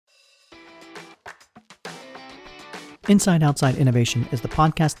Inside Outside Innovation is the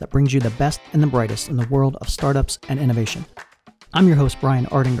podcast that brings you the best and the brightest in the world of startups and innovation. I'm your host, Brian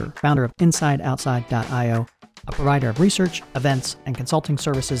Ardinger, founder of InsideOutside.io, a provider of research, events, and consulting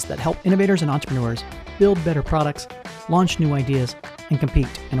services that help innovators and entrepreneurs build better products, launch new ideas, and compete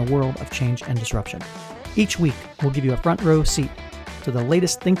in a world of change and disruption. Each week, we'll give you a front row seat to the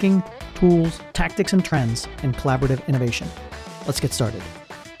latest thinking, tools, tactics, and trends in collaborative innovation. Let's get started.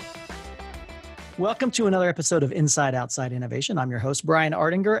 Welcome to another episode of Inside Outside Innovation. I'm your host, Brian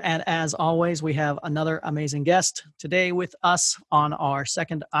Ardinger, and as always, we have another amazing guest. Today with us on our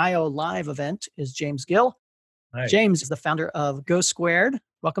second IO Live event is James Gill. Hi. James is the founder of Go Squared.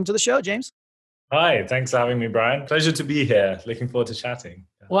 Welcome to the show, James. Hi, thanks for having me, Brian. Pleasure to be here. Looking forward to chatting.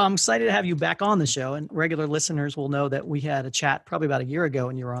 Well, I'm excited to have you back on the show, and regular listeners will know that we had a chat probably about a year ago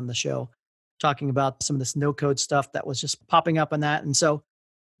when you were on the show talking about some of this no-code stuff that was just popping up on that. And so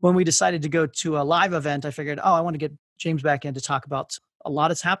when we decided to go to a live event, I figured, I want to get James back in to talk about a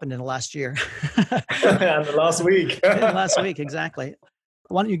lot has happened in the last year. And the last week. Last week, exactly.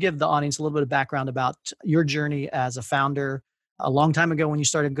 Why don't you give the audience a little bit of background about your journey as a founder a long time ago when you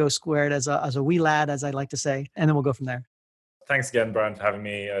started Go Squared as a wee lad, as I like to say, and then we'll go from there. Thanks again, Brian, for having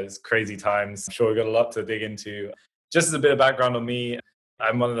me. It's crazy times. I'm sure we've got a lot to dig into. Just as a bit of background on me,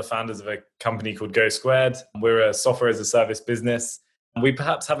 I'm one of the founders of a company called Go Squared. We're a software as a service business. We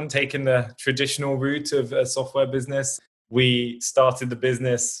perhaps haven't taken the traditional route of a software business. We started the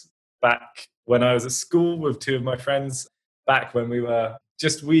business back when I was at school with two of my friends, back when we were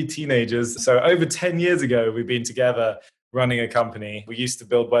just wee teenagers. So over 10 years ago, we've been together running a company. We used to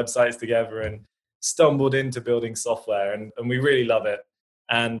build websites together and stumbled into building software, and we really love it.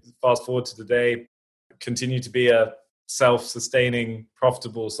 And fast forward to today, continue to be a self-sustaining,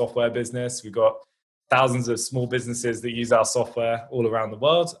 profitable software business. We've got thousands of small businesses that use our software all around the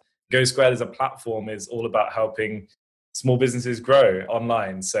world. Go Squared as a platform is all about helping small businesses grow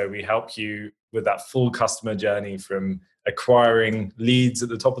online. So we help you with that full customer journey, from acquiring leads at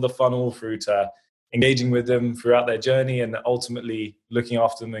the top of the funnel through to engaging with them throughout their journey, and ultimately looking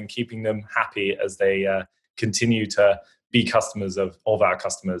after them and keeping them happy as they continue to be customers of our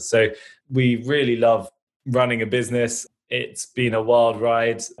customers. So we really love running a business. It's been a wild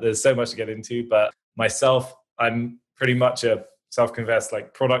ride. There's so much to get into, but myself, I'm pretty much a self-confessed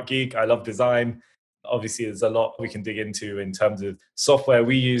product geek. I love design. Obviously, there's a lot we can dig into in terms of software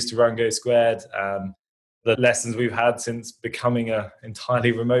we use to run Go Squared, the lessons we've had since becoming an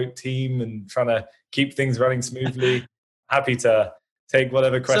entirely remote team and trying to keep things running smoothly. Happy to take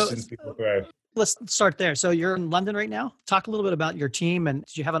whatever questions people throw. Let's start there. So you're in London right now. Talk a little bit about your team, and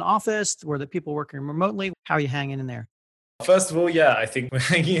did you have an office? Were the people working remotely? How are you hanging in there? First of all, yeah, I think we're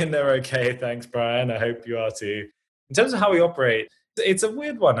hanging in there okay. Thanks, Brian. I hope you are too. In terms of how we operate, it's a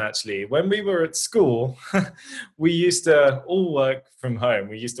weird one, actually. When we were at school, we used to all work from home.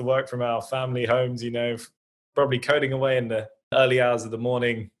 We used to work from our family homes, probably coding away in the early hours of the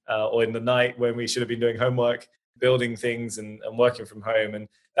morning or in the night when we should have been doing homework, building things and working from home. And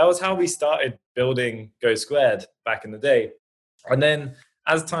that was how we started building Go Squared back in the day. And then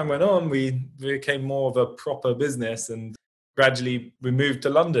as time went on, we became more of a proper business, and gradually we moved to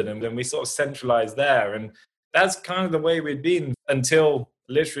London, and then we sort of centralized there. And that's kind of the way we'd been until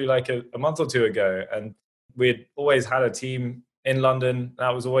literally a month or two ago. And we'd always had a team in London.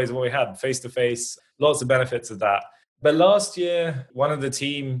 That was always what we had, face-to-face, lots of benefits of that. But last year, one of the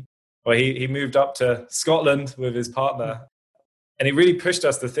team, he moved up to Scotland with his partner, and he really pushed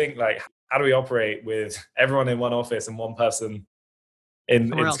us to think, how do we operate with everyone in one office and one person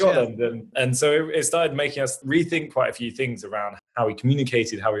in Scotland? Yeah. And so it started making us rethink quite a few things around how we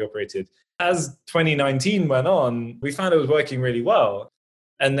communicated, how we operated. As 2019 went on, we found it was working really well.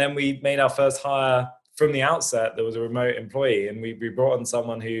 And then we made our first hire from the outset. There was a remote employee, and we brought on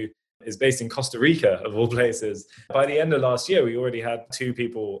someone who is based in Costa Rica, of all places. By the end of last year, we already had 2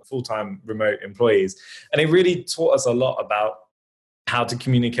 people, full-time remote employees. And it really taught us a lot about how to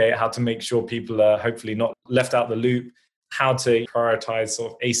communicate, how to make sure people are hopefully not left out the loop, how to prioritize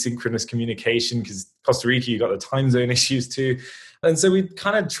sort of asynchronous communication, because Costa Rica, you've got the time zone issues too. And so we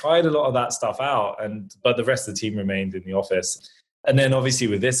kind of tried a lot of that stuff out, but the rest of the team remained in the office. And then obviously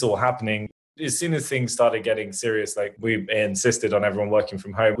with this all happening, as soon as things started getting serious, we insisted on everyone working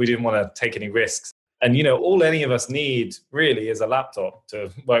from home. We didn't want to take any risks. And, all any of us need really is a laptop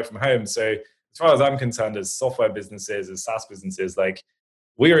to work from home. So as far as I'm concerned, as software businesses, as SaaS businesses,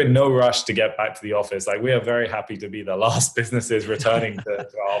 we are in no rush to get back to the office. We are very happy to be the last businesses returning to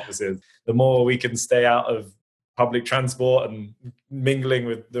our offices. The more we can stay out of public transport and mingling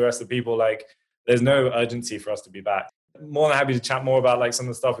with the rest of the people, there's no urgency for us to be back. More than happy to chat more about some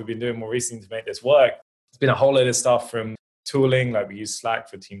of the stuff we've been doing more recently to make this work. been a whole load of stuff from tooling, like we use Slack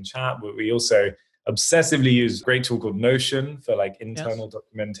for team chat, but we also obsessively use a great tool called Notion for like internal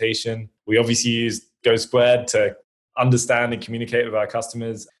documentation. We obviously use Go Squared to understand and communicate with our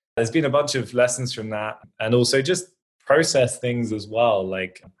customers. There's been a bunch of lessons from that, and also just process things as well,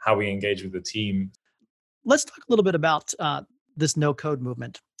 like how we engage with the team. Let's talk a little bit about this no code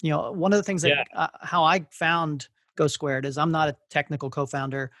movement. One of the things that how I found Go Squared is I'm not a technical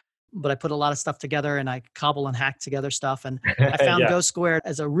co-founder, but I put a lot of stuff together and I cobble and hack together stuff. And I found Go Squared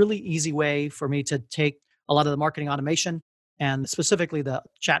as a really easy way for me to take a lot of the marketing automation and specifically the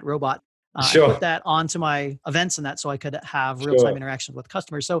chat robot. I put that onto my events and that so I could have real-time interaction with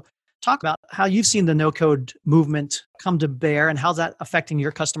customers. So talk about how you've seen the no-code movement come to bear and how's that affecting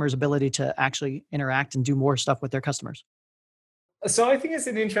your customers' ability to actually interact and do more stuff with their customers. So I think it's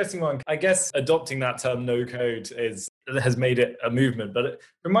an interesting one. I guess adopting that term no code has made it a movement. But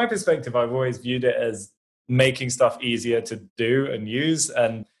from my perspective, I've always viewed it as making stuff easier to do and use.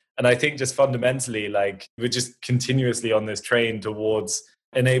 And I think just fundamentally, like we're just continuously on this train towards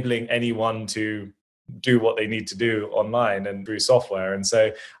enabling anyone to do what they need to do online and through software. And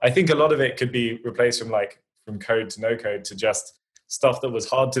so I think a lot of it could be replaced from code to no code to just stuff that was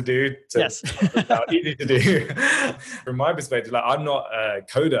hard to do to now easy to do. From my perspective, like I'm not a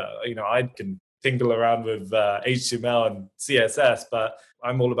coder. I can tingle around with HTML and CSS, but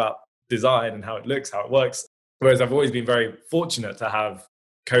I'm all about design and how it looks, how it works. Whereas I've always been very fortunate to have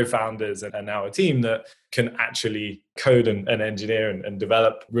co-founders and now a team that can actually code and engineer and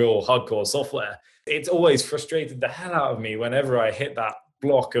develop real hardcore software. It's always frustrated the hell out of me whenever I hit that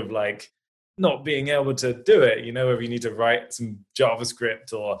block of like not being able to do it, if you need to write some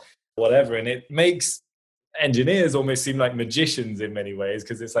JavaScript or whatever. And it makes engineers almost seem like magicians in many ways,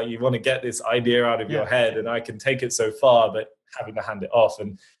 because it's like you want to get this idea out of your head and I can take it so far, but having to hand it off.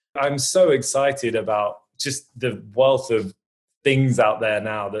 And I'm so excited about just the wealth of things out there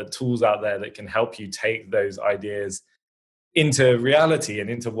now, the tools out there that can help you take those ideas into reality and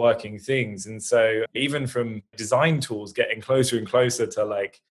into working things. And so even from design tools getting closer and closer to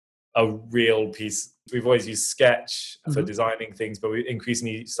like a real piece. We've always used Sketch for designing things, but we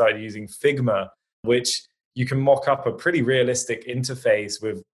increasingly started using Figma, which you can mock up a pretty realistic interface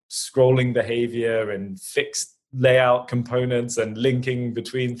with scrolling behavior and fixed layout components and linking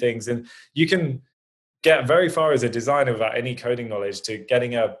between things. And you can get very far as a designer without any coding knowledge to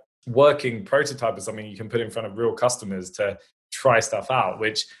getting a working prototype of something you can put in front of real customers to try stuff out,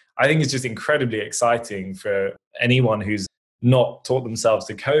 which I think is just incredibly exciting for anyone who's not taught themselves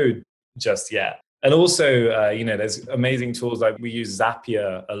to code just yet. And also, there's amazing tools like we use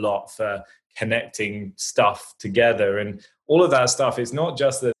Zapier a lot for connecting stuff together. And all of that stuff is not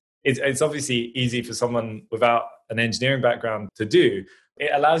just that it's obviously easy for someone without an engineering background to do. It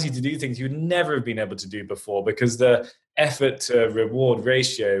allows you to do things you would never have been able to do before because the effort to reward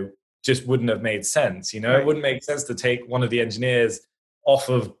ratio just wouldn't have made sense. It wouldn't make sense to take one of the engineers off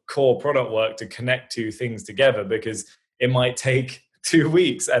of core product work to connect two things together because it might take 2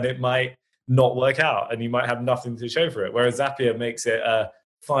 weeks and it might not work out and you might have nothing to show for it. Whereas Zapier makes it a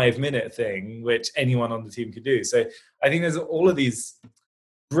 5-minute thing, which anyone on the team could do. So I think there's all of these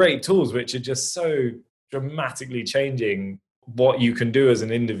great tools which are just so dramatically changing what you can do as an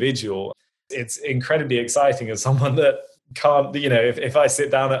individual. It's incredibly exciting as someone that can't, if I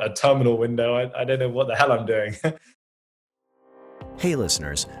sit down at a terminal window, I don't know what the hell I'm doing. Hey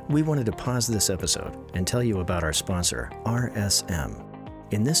listeners, we wanted to pause this episode and tell you about our sponsor, RSM.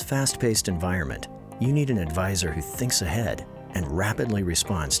 In this fast-paced environment, you need an advisor who thinks ahead and rapidly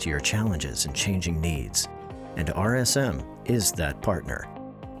responds to your challenges and changing needs. And RSM is that partner.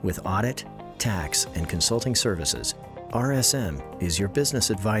 With audit, tax, and consulting services, RSM is your business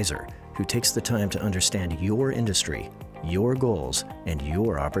advisor who takes the time to understand your industry, your goals, and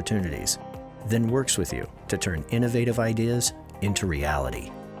your opportunities, then works with you to turn innovative ideas into reality.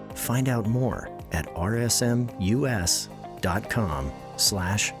 Find out more at rsmus.com/io.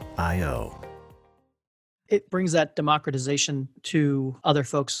 It brings that democratization to other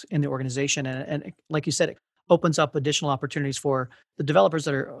folks in the organization. And like you said, it opens up additional opportunities for the developers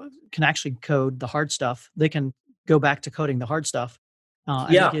that can actually code the hard stuff. They can go back to coding the hard stuff.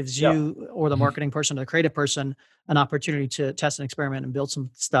 And it gives you or the marketing person or the creative person an opportunity to test and experiment and build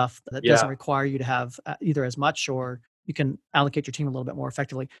some stuff that doesn't require you to have either as much or you can allocate your team a little bit more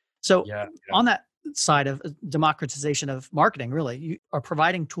effectively. So on that side of democratization of marketing, really, you are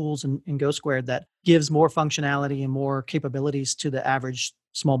providing tools in Go Squared that gives more functionality and more capabilities to the average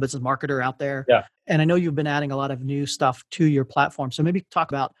small business marketer out there. Yeah. And I know you've been adding a lot of new stuff to your platform. So maybe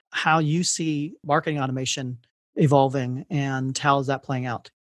talk about how you see marketing automation evolving and how is that playing out?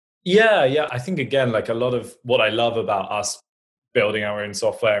 Yeah. I think again, like a lot of what I love about us building our own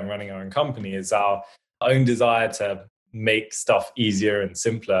software and running our own company is our own desire to make stuff easier and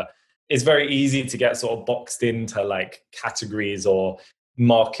simpler. It's very easy to get sort of boxed into like categories or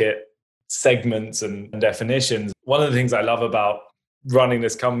market segments and definitions. One of the things I love about running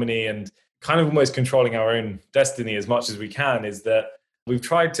this company and kind of almost controlling our own destiny as much as we can is that we've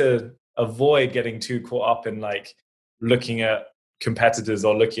tried to avoid getting too caught up in like looking at competitors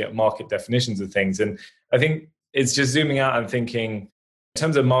or looking at market definitions of things. And I think it's just zooming out and thinking in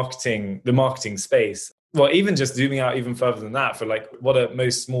terms of marketing, the marketing space, well, even just zooming out even further than that for like what are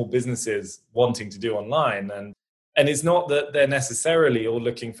most small businesses wanting to do online. And it's not that they're necessarily all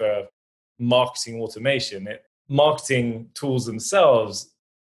looking for marketing automation. Marketing tools themselves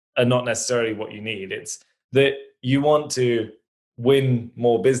are not necessarily what you need. It's that you want to win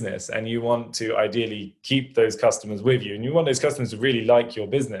more business and you want to ideally keep those customers with you and you want those customers to really like your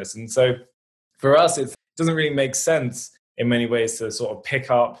business. And so for us, it doesn't really make sense in many ways to sort of pick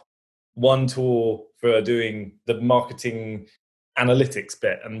up one tool for doing the marketing analytics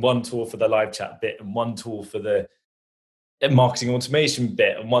bit and one tool for the live chat bit and one tool for the marketing automation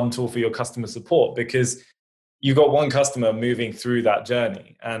bit and one tool for your customer support, because you've got one customer moving through that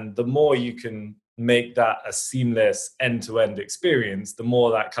journey. And the more you can make that a seamless end-to-end experience, the more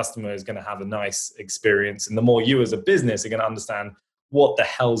that customer is going to have a nice experience and the more you as a business are going to understand what the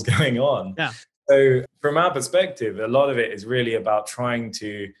hell's going on. Yeah. So from our perspective, a lot of it is really about trying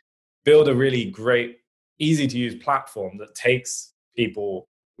to build a really great, easy to use platform that takes people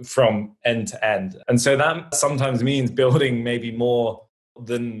from end to end. And so that sometimes means building maybe more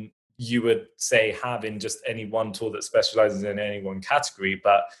than you would say have in just any one tool that specializes in any one category.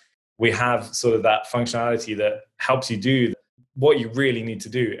 But we have sort of that functionality that helps you do what you really need to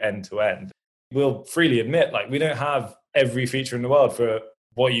do end to end. We'll freely admit, like, we don't have every feature in the world for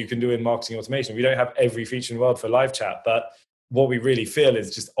what you can do in marketing automation. We don't have every feature in the world for live chat, but what we really feel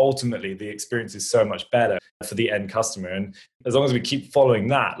is just ultimately the experience is so much better for the end customer. And as long as we keep following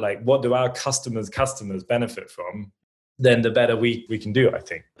that, like, what do our customers benefit from, then the better we can do, I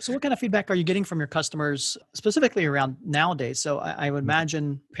think. So what kind of feedback are you getting from your customers, specifically around nowadays? So I would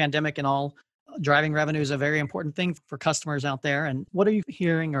imagine pandemic and all, driving revenue is a very important thing for customers out there. And what are you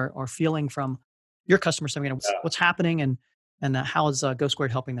hearing or feeling from your customers? I mean, what's happening and how is Go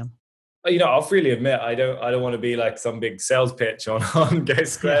Squared helping them? I'll freely admit, I don't want to be like some big sales pitch on Go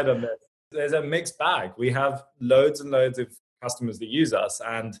Squared on this. There's a mixed bag. We have loads and loads of customers that use us,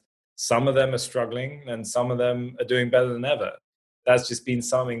 and some of them are struggling and some of them are doing better than ever. That's just been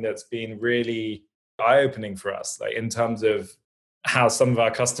something that's been really eye-opening for us, like in terms of how some of our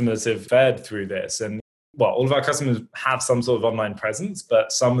customers have fared through this. And well, all of our customers have some sort of online presence,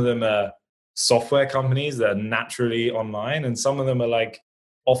 but some of them are software companies that are naturally online, and some of them are like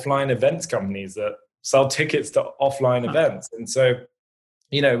offline events companies that sell tickets to offline events. And so,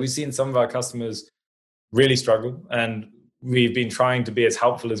 we've seen some of our customers really struggle, and we've been trying to be as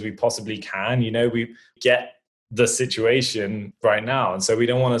helpful as we possibly can. We get the situation right now, and so we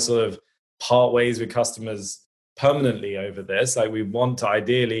don't want to sort of part ways with customers permanently over this. Like, we want to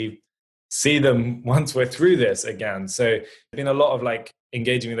ideally see them once we're through this again. So there's been a lot of like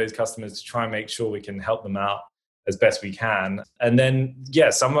engaging with those customers to try and make sure we can help them out as best we can. And then,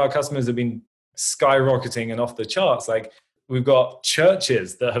 some of our customers have been skyrocketing and off the charts. Like, we've got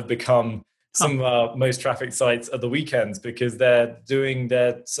churches that have become some of our most trafficked sites at the weekends because they're doing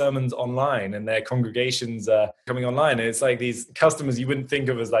their sermons online and their congregations are coming online. And it's like these customers you wouldn't think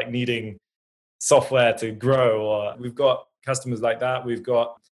of as like needing software to grow. Or we've got customers like that. We've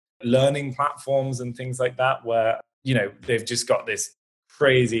got learning platforms and things like that where, they've just got this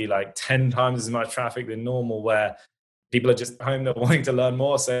crazy, like 10 times as much traffic than normal, where people are just home, they're wanting to learn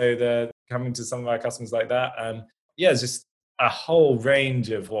more. So they're coming to some of our customers like that. And it's just a whole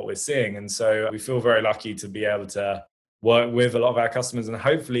range of what we're seeing. And so we feel very lucky to be able to work with a lot of our customers and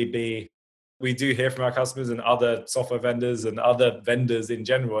hopefully we do hear from our customers and other software vendors and other vendors in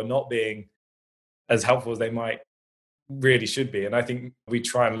general are not being as helpful as they might really should be. And I think we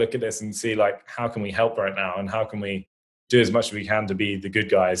try and look at this and see like, how can we help right now? And how can we do as much as we can to be the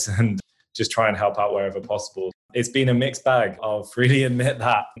good guys and just try and help out wherever possible. It's been a mixed bag. I'll freely admit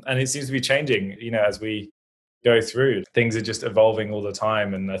that. And it seems to be changing, as we go through. Things are just evolving all the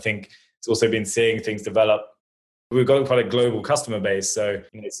time. And I think it's also been seeing things develop. We've got quite a global customer base. So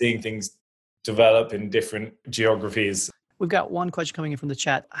seeing things develop in different geographies. We've got one question coming in from the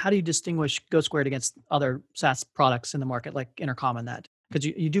chat. How do you distinguish Go Squared against other SaaS products in the market like Intercom and that? Because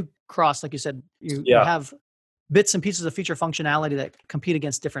you do cross, like you said, you have bits and pieces of feature functionality that compete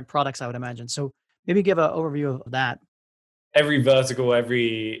against different products, I would imagine. So maybe give an overview of that. Every vertical,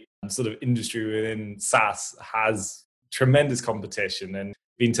 every sort of industry within SaaS has tremendous competition, and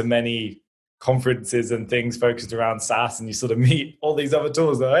been to many conferences and things focused around SaaS, and you sort of meet all these other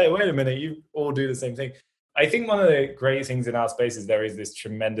tools that, hey, wait a minute, you all do the same thing. I think one of the great things in our space is there is this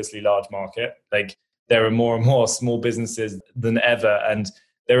tremendously large market. Like there are more and more small businesses than ever. And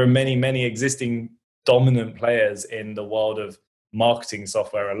there are many, many existing dominant players in the world of marketing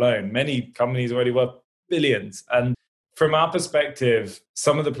software alone. Many companies already worth billions. And from our perspective,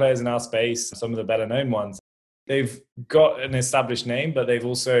 some of the players in our space, some of the better known ones, they've got an established name, but they've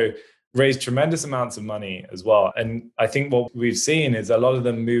also raised tremendous amounts of money as well. And I think what we've seen is a lot of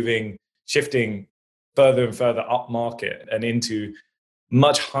them shifting further and further up market and into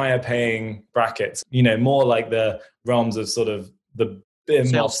much higher paying brackets, more like the realms of sort of the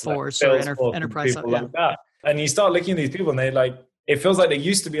Salesforce or enterprise stuff, like that. And you start looking at these people and it feels like they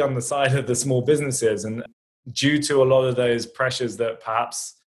used to be on the side of the small businesses. And due to a lot of those pressures that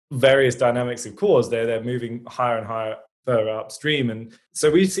perhaps various dynamics have caused, they're moving higher and higher, further upstream. And so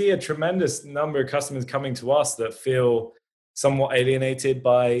we see a tremendous number of customers coming to us that feel somewhat alienated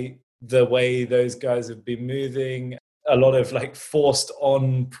by the way those guys have been moving. A lot of forced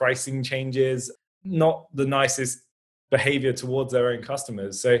on pricing changes, not the nicest behavior towards their own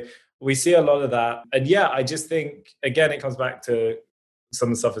customers. So we see a lot of that. And yeah, I just think, again, it comes back to some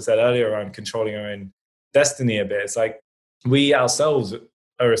of the stuff I said earlier around controlling our own destiny a bit. It's like we ourselves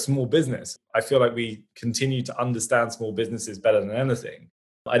are a small business. I feel like we continue to understand small businesses better than anything.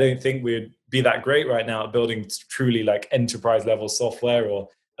 I don't think we'd be that great right now at building truly enterprise level software or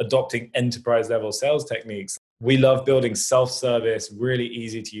adopting enterprise level sales techniques. We love building self-service, really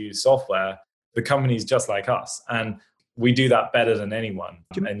easy to use software for companies just like us. And we do that better than anyone.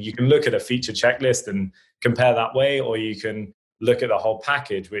 And you can look at a feature checklist and compare that way, or you can look at the whole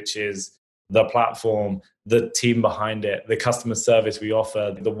package, which is the platform, the team behind it, the customer service we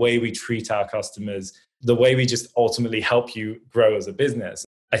offer, the way we treat our customers, the way we just ultimately help you grow as a business.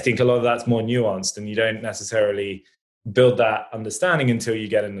 I think a lot of that's more nuanced, and you don't necessarily build that understanding until you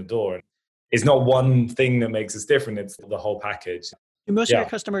get in the door. It's not one thing that makes us different, it's the whole package. Do most of your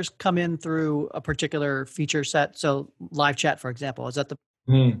customers come in through a particular feature set? So live chat, for example, is that the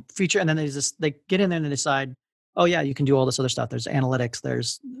feature? And then they get in there and they decide, oh yeah, you can do all this other stuff. There's analytics,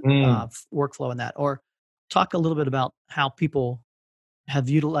 there's workflow in that. Or talk a little bit about how people have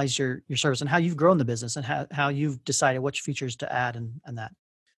utilized your service and how you've grown the business and how you've decided which features to add and that.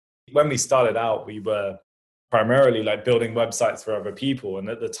 When we started out, we were primarily building websites for other people. And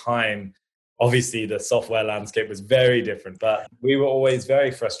at the time, obviously the software landscape was very different, but we were always very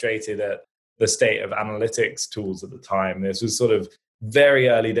frustrated at the state of analytics tools at the time. This was sort of very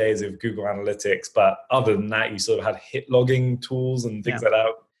early days of Google Analytics, but other than that, you sort of had hit logging tools and things like that.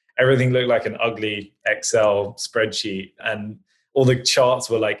 Everything looked like an ugly Excel spreadsheet, and all the charts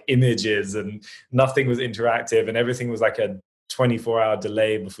were images, and nothing was interactive, and everything was a 24-hour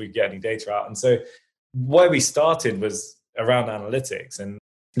delay before you get any data out. And so where we started was around analytics and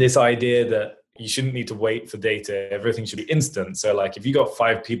this idea that you shouldn't need to wait for data. Everything should be instant. So if you got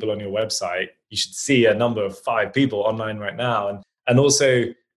 5 people on your website, you should see a number of 5 people online right now. And also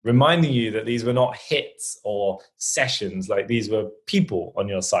reminding you that these were not hits or sessions, these were people on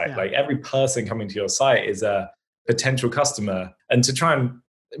your site. Every person coming to your site is a potential customer. And to try and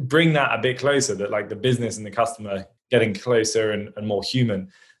bring that a bit closer, that the business and the customer getting closer and more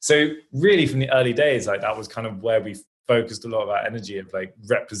human. So really from the early days, that was kind of where we focused a lot of our energy of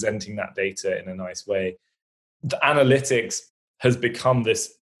representing that data in a nice way. The analytics has become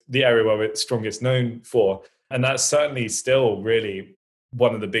the area where we're strongest known for. And that's certainly still really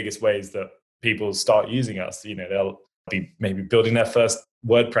one of the biggest ways that people start using us. They'll be maybe building their first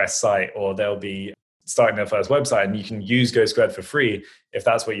WordPress site, or they'll be starting their first website, and you can use GoSquared for free if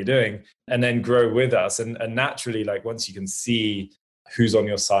that's what you're doing, and then grow with us. And naturally, once you can see who's on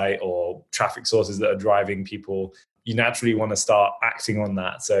your site or traffic sources that are driving people, you naturally want to start acting on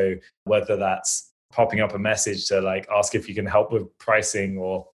that. So whether that's popping up a message to ask if you can help with pricing,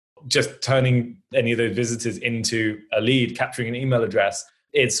 or just turning any of those visitors into a lead, capturing an email address,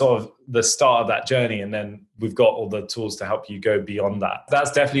 it's sort of the start of that journey. And then we've got all the tools to help you go beyond that.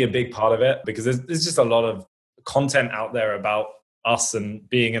 That's definitely a big part of it, because there's just a lot of content out there about us and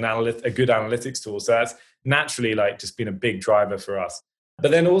being a good analytics tool. So that's naturally just been a big driver for us.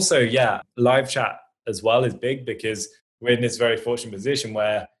 But then also, live chat as well is big, because we're in this very fortunate position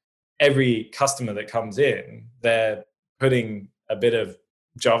where every customer that comes in, they're putting a bit of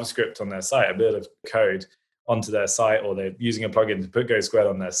JavaScript on their site, a bit of code onto their site, or they're using a plugin to put GoSquared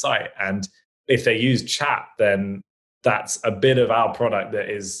on their site. And if they use chat, then that's a bit of our product that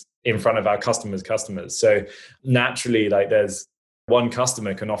is in front of our customers. So naturally, there's one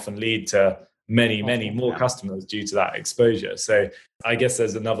customer can often lead to many more customers due to that exposure. So I guess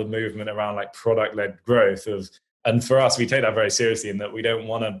there's another movement around like product-led growth and for us, we take that very seriously in that we don't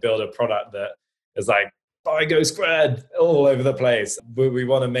want to build a product that is like buy Go Squared all over the place. We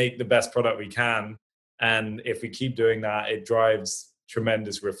want to make the best product we can. And if we keep doing that, it drives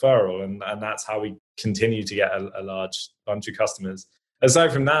tremendous referral. And that's how we continue to get a large bunch of customers.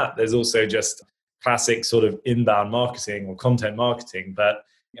 Aside from that, there's also just classic sort of inbound marketing or content marketing. But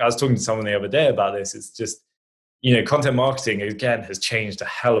I was talking to someone the other day about this. It's just, content marketing, again, has changed a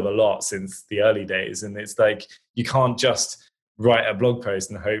hell of a lot since the early days. And it's like, you can't just write a blog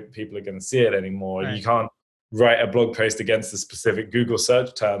post and hope people are going to see it anymore. Right. You can't write a blog post against a specific Google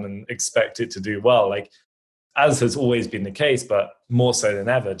search term and expect it to do well. Like, as has always been the case, but more so than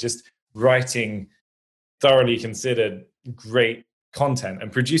ever, just writing thoroughly considered great content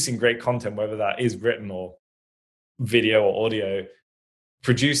and producing great content, whether that is written or video or audio.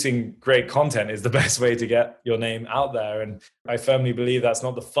 Producing great content is the best way to get your name out there. And I firmly believe that's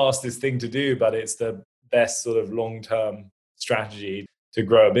not the fastest thing to do, but it's the best sort of long-term strategy to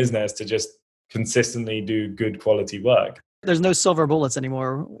grow a business, to just consistently do good quality work. There's no silver bullets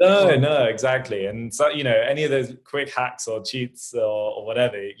anymore. No, exactly. And so, any of those quick hacks or cheats or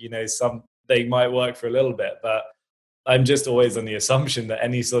whatever, they might work for a little bit, but I'm just always on the assumption that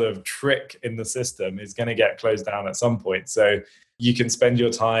any sort of trick in the system is going to get closed down at some point. So you can spend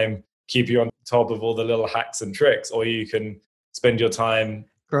your time, keep you on top of all the little hacks and tricks, or you can spend your time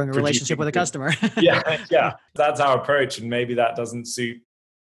growing a relationship with a customer. Yeah. That's our approach. And maybe that doesn't suit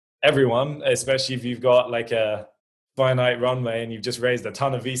everyone, especially if you've got like a finite runway and you've just raised a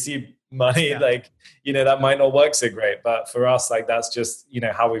ton of VC money. Yeah. That might not work so great. But for us, that's just,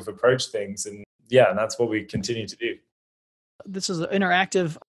 how we've approached things. And that's what we continue to do. This is an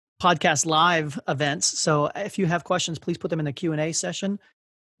interactive podcast live events. So if you have questions, please put them in the Q&A session.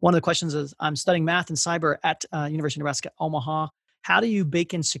 One of the questions is, I'm studying math and cyber at University of Nebraska, Omaha. How do you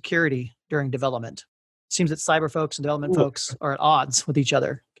bake in security during development? It seems that cyber folks and development folks are at odds with each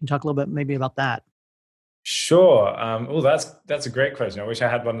other. Can you talk a little bit maybe about that? Sure. That's a great question. I wish I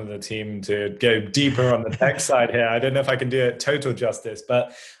had one of the team to go deeper on the tech side here. I don't know if I can do it total justice,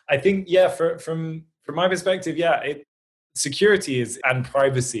 but I think, from my perspective, security and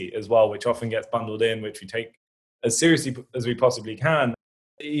privacy as well, which often gets bundled in, which we take as seriously as we possibly can.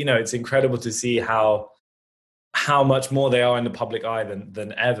 It's incredible to see how much more they are in the public eye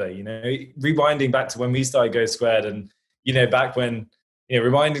than ever. Rewinding back to when we started Go Squared, and back when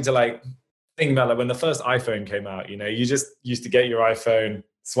rewinding to thinking about when the first iPhone came out. You just used to get your iPhone,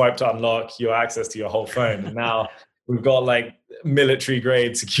 swipe to unlock your access to your whole phone, and now we've got military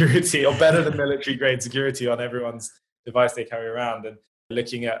grade security, or better than military grade security, on everyone's device they carry around. And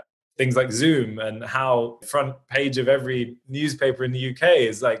looking at things like Zoom, and how front page of every newspaper in the UK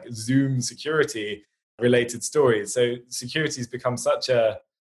is Zoom security related stories. So security has become such a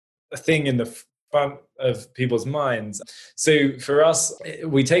thing in the front of people's minds. So for us,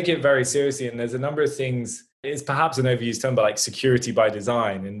 we take it very seriously, and there's a number of things. It's perhaps an overused term, but security by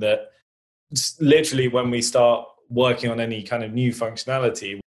design, in that literally when we start working on any kind of new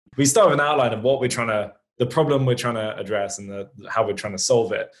functionality, we start with an outline of the problem we're trying to address and how we're trying to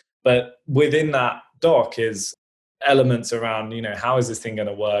solve it. But within that doc is elements around, how is this thing going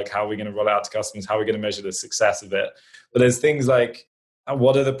to work? How are we going to roll out to customers? How are we going to measure the success of it? But there's things like,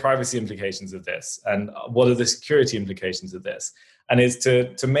 what are the privacy implications of this? And what are the security implications of this? And it's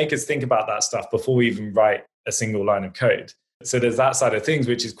to make us think about that stuff before we even write a single line of code. So there's that side of things,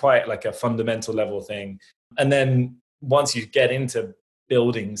 which is quite a fundamental level thing. And then once you get into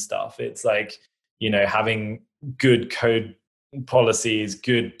building stuff, it's having good code policies,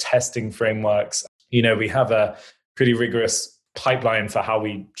 good testing frameworks. We have a pretty rigorous pipeline for how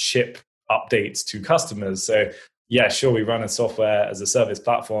we ship updates to customers. So sure, we run a software as a service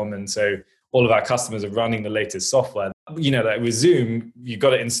platform. And so all of our customers are running the latest software. With Zoom, you've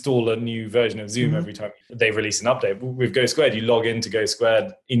got to install a new version of Zoom every time they release an update. With Go Squared, you log into Go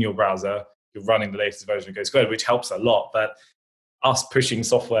Squared in your browser, you're running the latest version of Go Squared, which helps a lot. But us pushing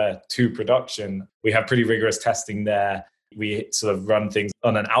software to production, we have pretty rigorous testing there. We sort of run things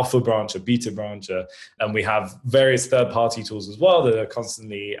on an alpha branch, a beta branch, and we have various third-party tools as well that are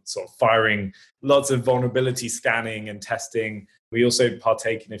constantly sort of firing lots of vulnerability scanning and testing. We also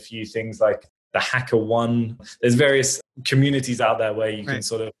partake in a few things like the HackerOne. There's various communities out there where you can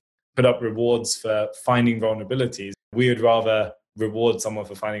sort of put up rewards for finding vulnerabilities. We would rather reward someone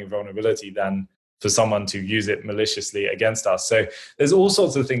for finding a vulnerability than for someone to use it maliciously against us. So there's all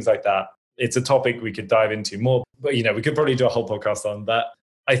sorts of things like that. It's a topic we could dive into more, but we could probably do a whole podcast on. But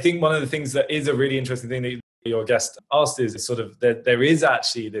I think one of the things that is a really interesting thing that your guest asked is sort of that there is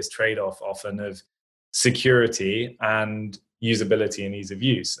actually this trade-off often of security and usability and ease of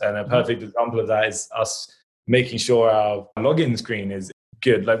use. And a perfect example of that is us making sure our login screen is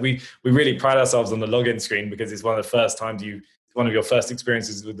good. Like we really pride ourselves on the login screen because it's one of the first times one of your first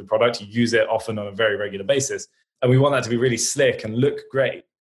experiences with the product. You use it often on a very regular basis. And we want that to be really slick and look great.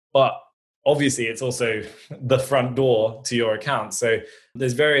 But obviously it's also the front door to your account. So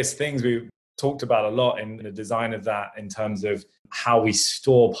there's various things we've talked about a lot in the design of that in terms of how we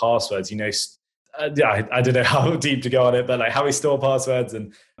store passwords. I don't know how deep to go on it, but like how we store passwords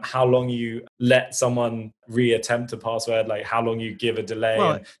and how long you let someone reattempt a password, like how long you give a delay.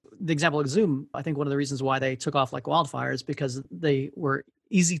 Well, the example of Zoom, I think one of the reasons why they took off like wildfire is because they were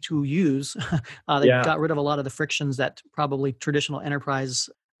easy to use. They got rid of a lot of the frictions that probably traditional enterprise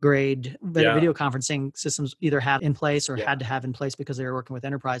grade video conferencing systems either had in place or had to have in place because they were working with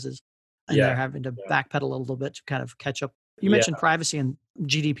enterprises. And they're having to backpedal a little bit to kind of catch up. You mentioned privacy and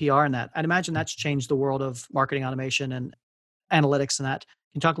GDPR and that. I'd imagine that's changed the world of marketing automation and analytics and that.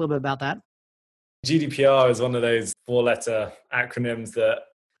 Can you talk a little bit about that? GDPR is one of those 4-letter acronyms that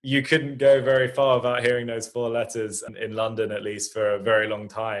you couldn't go very far without hearing those 4 letters in London, at least for a very long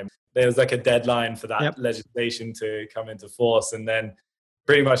time. There was like a deadline for that legislation to come into force. And then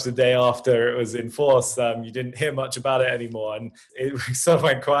pretty much the day after it was in force, you didn't hear much about it anymore. And it sort of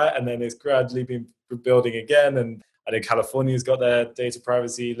went quiet, and then it's gradually been building again. And I know California's got their data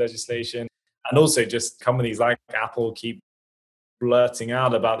privacy legislation. And also just companies like Apple keep blurting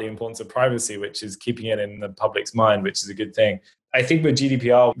out about the importance of privacy, which is keeping it in the public's mind, which is a good thing. I think with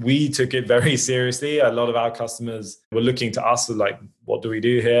GDPR, we took it very seriously. A lot of our customers were looking to us like, what do we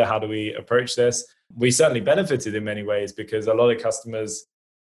do here? How do we approach this? We certainly benefited in many ways because a lot of customers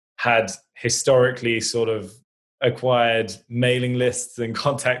had historically sort of acquired mailing lists and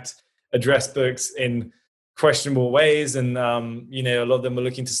contact address books in questionable ways. And, a lot of them were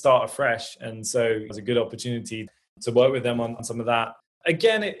looking to start afresh. And so it was a good opportunity to work with them on some of that.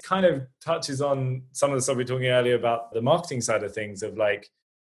 Again, it kind of touches on some of the stuff we were talking earlier about the marketing side of things of like,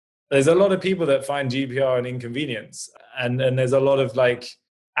 there's a lot of people that find GDPR an inconvenience. And there's a lot of like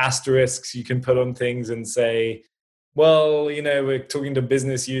asterisks you can put on things and say, well, we're talking to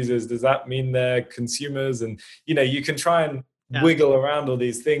business users. Does that mean they're consumers? And, you can try and wiggle around all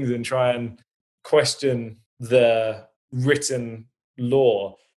these things and try and question the written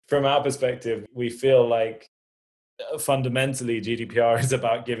law. From our perspective, we feel like fundamentally GDPR is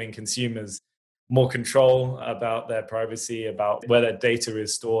about giving consumers more control about their privacy, about where their data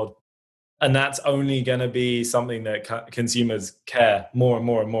is stored. And that's only going to be something that consumers care more and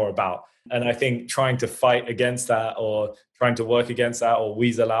more and more about. And I think trying to fight against that or trying to work against that or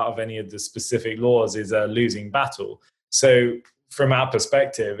weasel out of any of the specific laws is a losing battle. So from our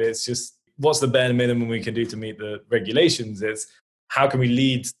perspective, it's just what's the bare minimum we can do to meet the regulations? It's how can we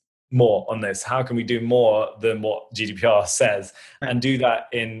lead more on this? How can we do more than what GDPR says and do that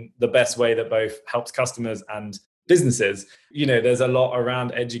in the best way that both helps customers and businesses? There's a lot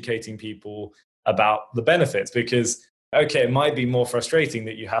around educating people about the benefits because, okay, it might be more frustrating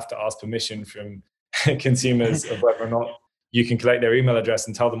that you have to ask permission from consumers of whether or not you can collect their email address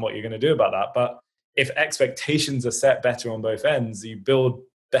and tell them what you're going to do about that. But if expectations are set better on both ends, you build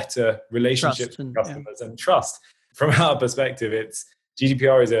better relationships with customers and trust. From our perspective,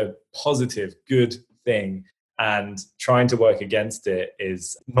 GDPR is a positive, good thing, and trying to work against it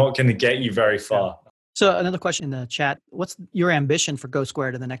is not going to get you very far. Yeah. So another question in the chat, what's your ambition for Go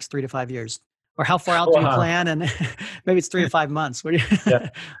Squared in the next 3 to 5 years? Or how far out do you plan? And maybe it's 3 to 5 months. Where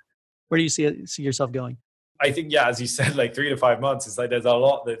do you see yourself going? I think, as you said, like 3 to 5 months, it's like there's a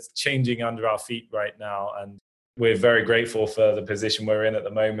lot that's changing under our feet right now. And we're very grateful for the position we're in at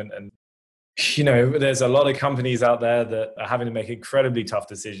the moment. And there's a lot of companies out there that are having to make incredibly tough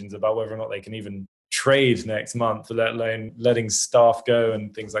decisions about whether or not they can even trade next month, let alone letting staff go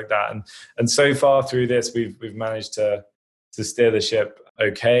and things like that. And so far through this, we've managed to steer the ship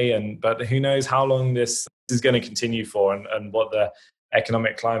okay. But who knows how long this is going to continue for and what the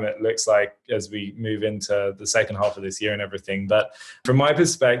economic climate looks like as we move into the second half of this year and everything. But from my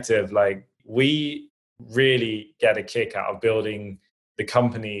perspective, like we really get a kick out of building the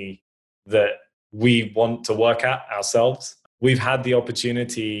company that we want to work at ourselves. We've had the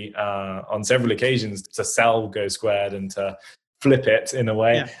opportunity on several occasions to sell Go Squared and to flip it in a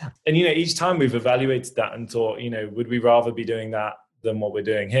way. Yeah. And, each time we've evaluated that and thought, would we rather be doing that than what we're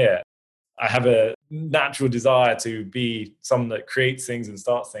doing here? I have a natural desire to be someone that creates things and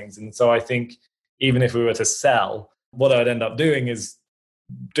starts things. And so I think even if we were to sell, what I'd end up doing is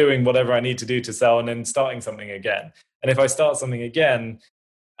doing whatever I need to do to sell and then starting something again. And if I start something again,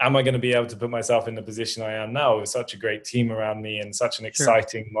 am I going to be able to put myself in the position I am now with such a great team around me and such an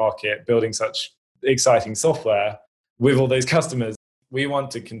exciting market, building such exciting software with all those customers? We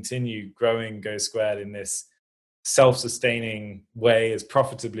want to continue growing Go Squared in this self-sustaining way as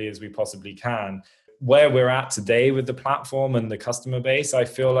profitably as we possibly can. Where we're at today with the platform and the customer base, I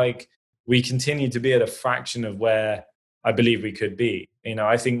feel like we continue to be at a fraction of where I believe we could be.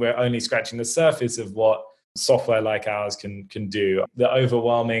 I think we're only scratching the surface of what software like ours can do. The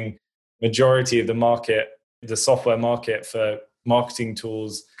overwhelming majority of the market, the software market for marketing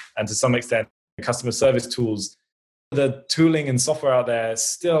tools and to some extent customer service tools, the tooling and software out there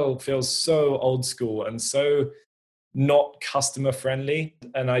still feels so old school and so not customer friendly.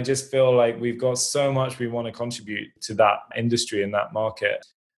 And I just feel like we've got so much we want to contribute to that industry and that market.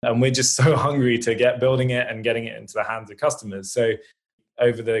 And we're just so hungry to get building it and getting it into the hands of customers. So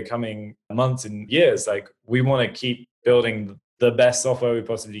over the coming months and years, we want to keep building the best software we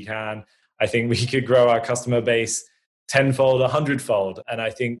possibly can. I think we could grow our customer base tenfold, 100-fold. And I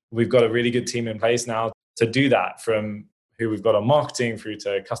think we've got a really good team in place now to do that, from who we've got on marketing through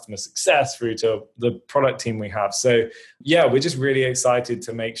to customer success, through to the product team we have. So yeah, we're just really excited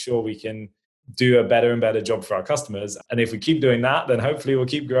to make sure we can do a better and better job for our customers. And if we keep doing that, then hopefully we'll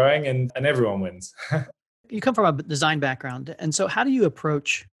keep growing and everyone wins. You come from a design background. And so how do you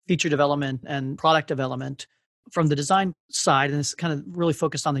approach feature development and product development from the design side? And it's kind of really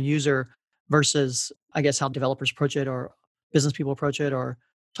focused on the user versus, I guess, how developers approach it or business people approach it, or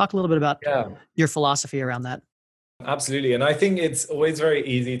talk a little bit about your philosophy around that. Absolutely. And I think it's always very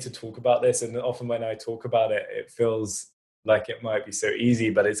easy to talk about this. And often when I talk about it, it feels like it might be so easy,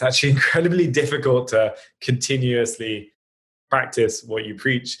 but it's actually incredibly difficult to continuously practice what you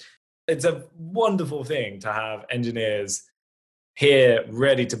preach. It's a wonderful thing to have engineers here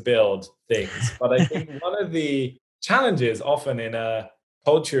ready to build things. But I think one of the challenges often in a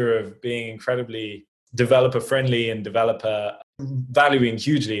culture of being incredibly developer friendly and developer valuing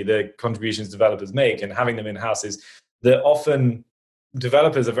hugely the contributions developers make and having them in-house is that often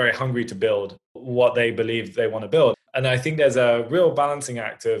developers are very hungry to build what they believe they want to build. And I think there's a real balancing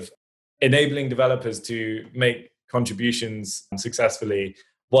act of enabling developers to make contributions successfully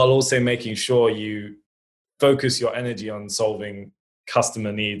while also making sure you focus your energy on solving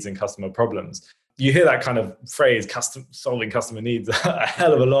customer needs and customer problems. You hear that kind of phrase, solving customer needs, a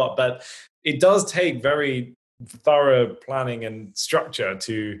hell of a lot, but it does take very thorough planning and structure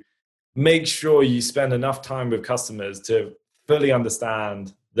to make sure you spend enough time with customers to fully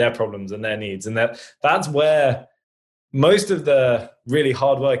understand their problems and their needs. And that's where most of the really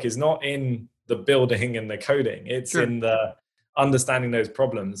hard work is, not in the building and the coding. It's in the understanding those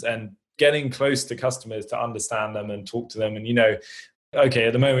problems and getting close to customers to understand them and talk to them. And, okay,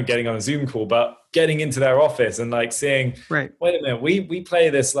 at the moment getting on a Zoom call, but getting into their office and seeing, wait a minute, we play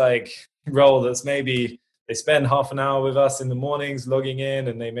this role that's maybe they spend half an hour with us in the mornings logging in,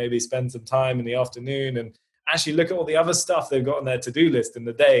 and they maybe spend some time in the afternoon and actually look at all the other stuff they've got on their to-do list in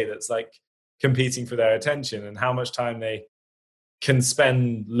the day that's competing for their attention, and how much time they can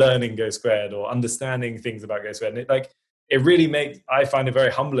spend learning Go Squared or understanding things about Go Squared. And it really I find it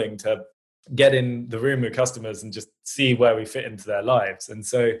very humbling to get in the room with customers and just see where we fit into their lives. And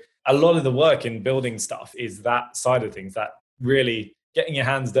so a lot of the work in building stuff is that side of things, that really getting your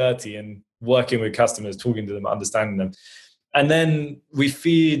hands dirty and working with customers, talking to them, understanding them. And then we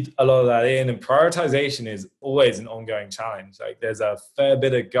feed a lot of that in, and prioritization is always an ongoing challenge. There's a fair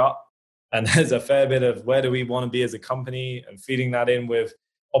bit of gut and there's a fair bit of where do we want to be as a company, and feeding that in with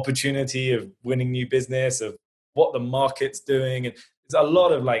opportunity of winning new business, of what the market's doing. And there's a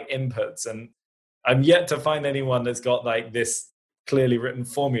lot of inputs, and I'm yet to find anyone that's got this clearly written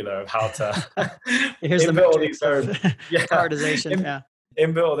formula of how to here's the all these prioritization.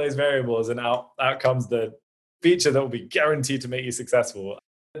 Input all those variables, and out comes the feature that will be guaranteed to make you successful.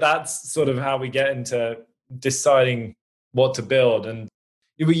 That's sort of how we get into deciding what to build. And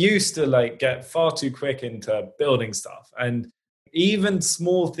we used to get far too quick into building stuff, and even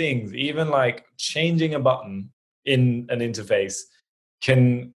small things, even changing a button in an interface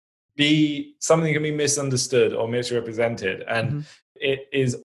can be something that can be misunderstood or misrepresented. And it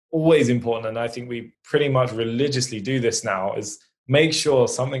is always important, and I think we pretty much religiously do this now, is make sure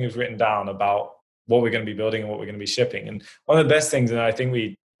something is written down about what we're going to be building and what we're going to be shipping. And one of the best things, and I think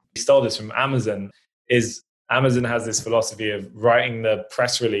we stole this from Amazon, is Amazon has this philosophy of writing the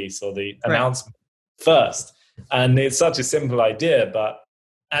press release or the announcement first. And it's such a simple idea, but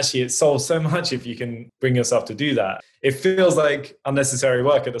actually it solves so much if you can bring yourself to do that. It feels like unnecessary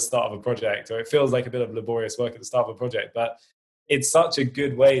work at the start of a project, or it feels like a bit of laborious work at the start of a project, but it's such a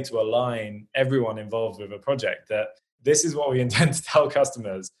good way to align everyone involved with a project that this is what we intend to tell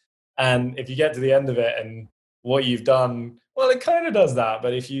customers. And if you get to the end of it and what you've done, well, it kind of does that.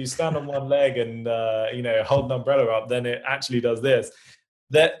 But if you stand on one leg and, hold an umbrella up, then it actually does this.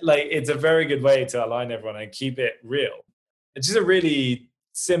 That, like, it's a very good way to align everyone and keep it real. It's just a really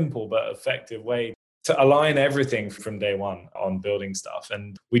simple but effective way to align everything from day one on building stuff.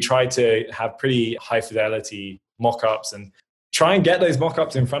 And we try to have pretty high fidelity mock-ups and try and get those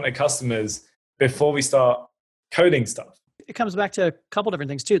mock-ups in front of customers before we start coding stuff. It comes back to a couple different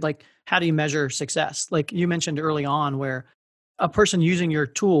things too. Like, how do you measure success? Like you mentioned early on, where a person using your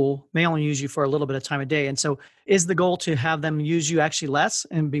tool may only use you for a little bit of time a day. And so is the goal to have them use you actually less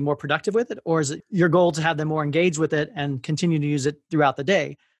and be more productive with it? Or is it your goal to have them more engaged with it and continue to use it throughout the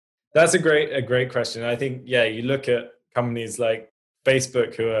day? That's a great question. I think, you look at companies like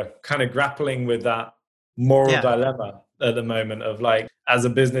Facebook who are kind of grappling with that moral dilemma at the moment of, like, as a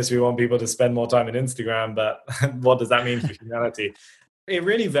business, we want people to spend more time on Instagram, but what does that mean for humanity? It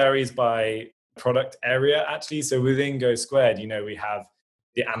really varies by product area, actually. So within Go Squared, we have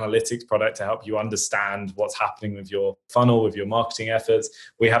the analytics product to help you understand what's happening with your funnel, with your marketing efforts.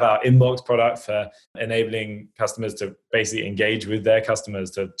 We have our inbox product for enabling customers to basically engage with their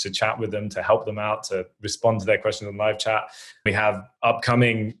customers, to chat with them, to help them out, to respond to their questions on live chat. We have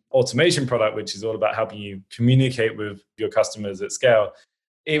upcoming automation product, which is all about helping you communicate with your customers at scale.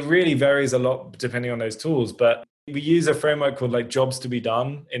 It really varies a lot depending on those tools, but we use a framework called like jobs to be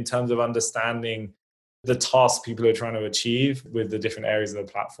done in terms of understanding the tasks people are trying to achieve with the different areas of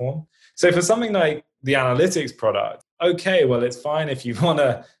the platform. So for something like the analytics product, okay, well, it's fine if you want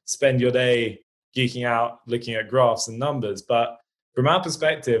to spend your day geeking out, looking at graphs and numbers. But from our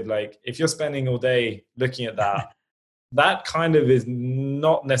perspective, like, if you're spending all day looking at that, that kind of is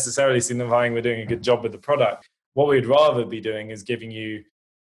not necessarily signifying we're doing a good job with the product. What we'd rather be doing is giving you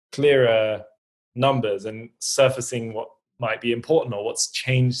clearer numbers and surfacing what might be important or what's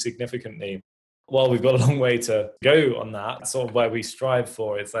changed significantly. Well, we've got a long way to go on that. Sort of where we strive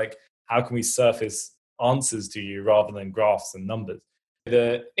for. It's like, how can we surface answers to you rather than graphs and numbers?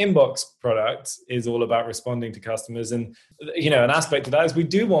 The inbox product is all about responding to customers. And, an aspect of that is we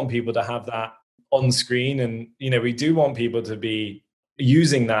do want people to have that on screen. And, we do want people to be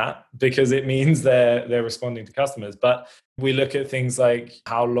using that because it means they're responding to customers. But we look at things like,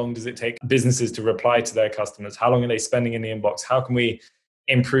 how long does it take businesses to reply to their customers? How long are they spending in the inbox? How can we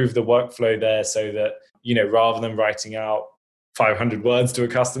improve the workflow there so that, rather than writing out 500 words to a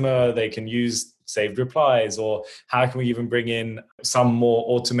customer, they can use saved replies? Or how can we even bring in some more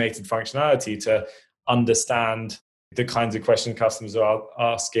automated functionality to understand the kinds of questions customers are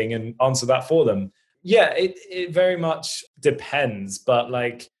asking and answer that for them? Yeah, it very much depends. But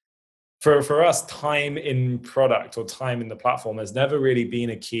like, for us, time in product or time in the platform has never really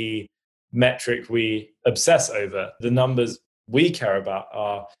been a key metric we obsess over. The numbers we care about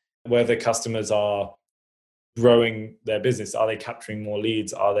are whether customers are growing their business. Are they capturing more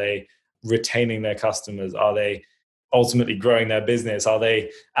leads? Are they retaining their customers? Are they ultimately growing their business? Are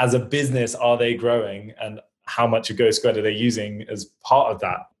they, as a business, are they growing? And how much of Go Squared are they using as part of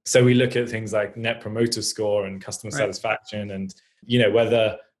that? So we look at things like Net Promoter Score and customer satisfaction, and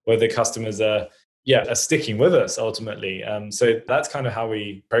whether customers are sticking with us ultimately. So that's kind of how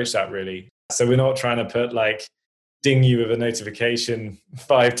we approach that, really. So we're not trying to put like ding you with a notification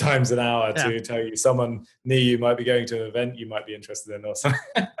 5 times an hour to tell you someone near you might be going to an event you might be interested in or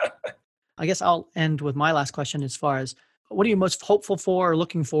something. I guess I'll end with my last question, as far as, what are you most hopeful for or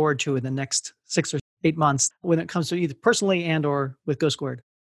looking forward to in the next 6 or 8 months when it comes to either personally and or with Go Squared?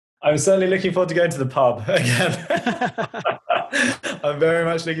 I'm certainly looking forward to going to the pub again. I'm very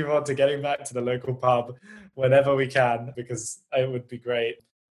much looking forward to getting back to the local pub whenever we can, because it would be great.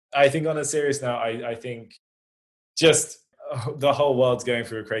 I think on a serious note, I think just the whole world's going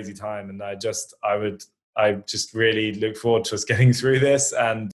through a crazy time, and I just really look forward to us getting through this.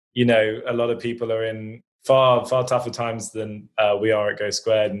 And a lot of people are in far tougher times than we are at Go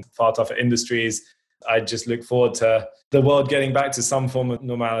Squared, and far tougher industries. I just look forward to the world getting back to some form of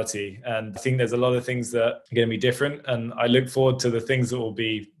normality. And I think there's a lot of things that are going to be different, and I look forward to the things that will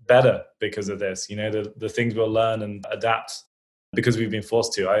be better because of this. The things we'll learn and adapt because we've been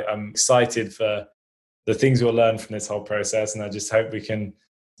forced to. I'm excited for the things we'll learn from this whole process. And I just hope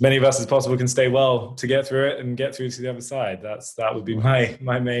many of us as possible can stay well to get through it and get through to the other side. That would be my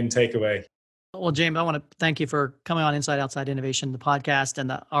main takeaway. Well, James, I want to thank you for coming on Inside Outside Innovation, the podcast,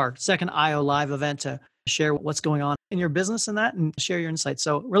 and our second IO Live event to share what's going on in your business and share your insights.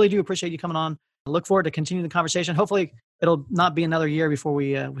 So really do appreciate you coming on. I look forward to continuing the conversation. Hopefully it'll not be another year before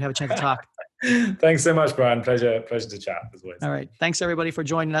we have a chance to talk. Thanks so much, Brian. Pleasure to chat as always. All right. Thanks everybody for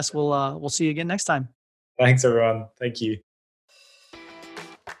joining us. We'll see you again next time. Thanks, everyone. Thank you.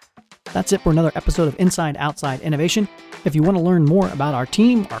 That's it for another episode of Inside Outside Innovation. If you want to learn more about our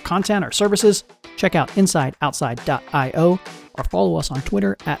team, our content, our services, check out insideoutside.io or follow us on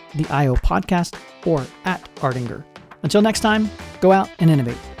Twitter at the IO Podcast or at Ardinger. Until next time, go out and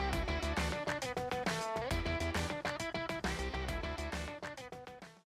innovate.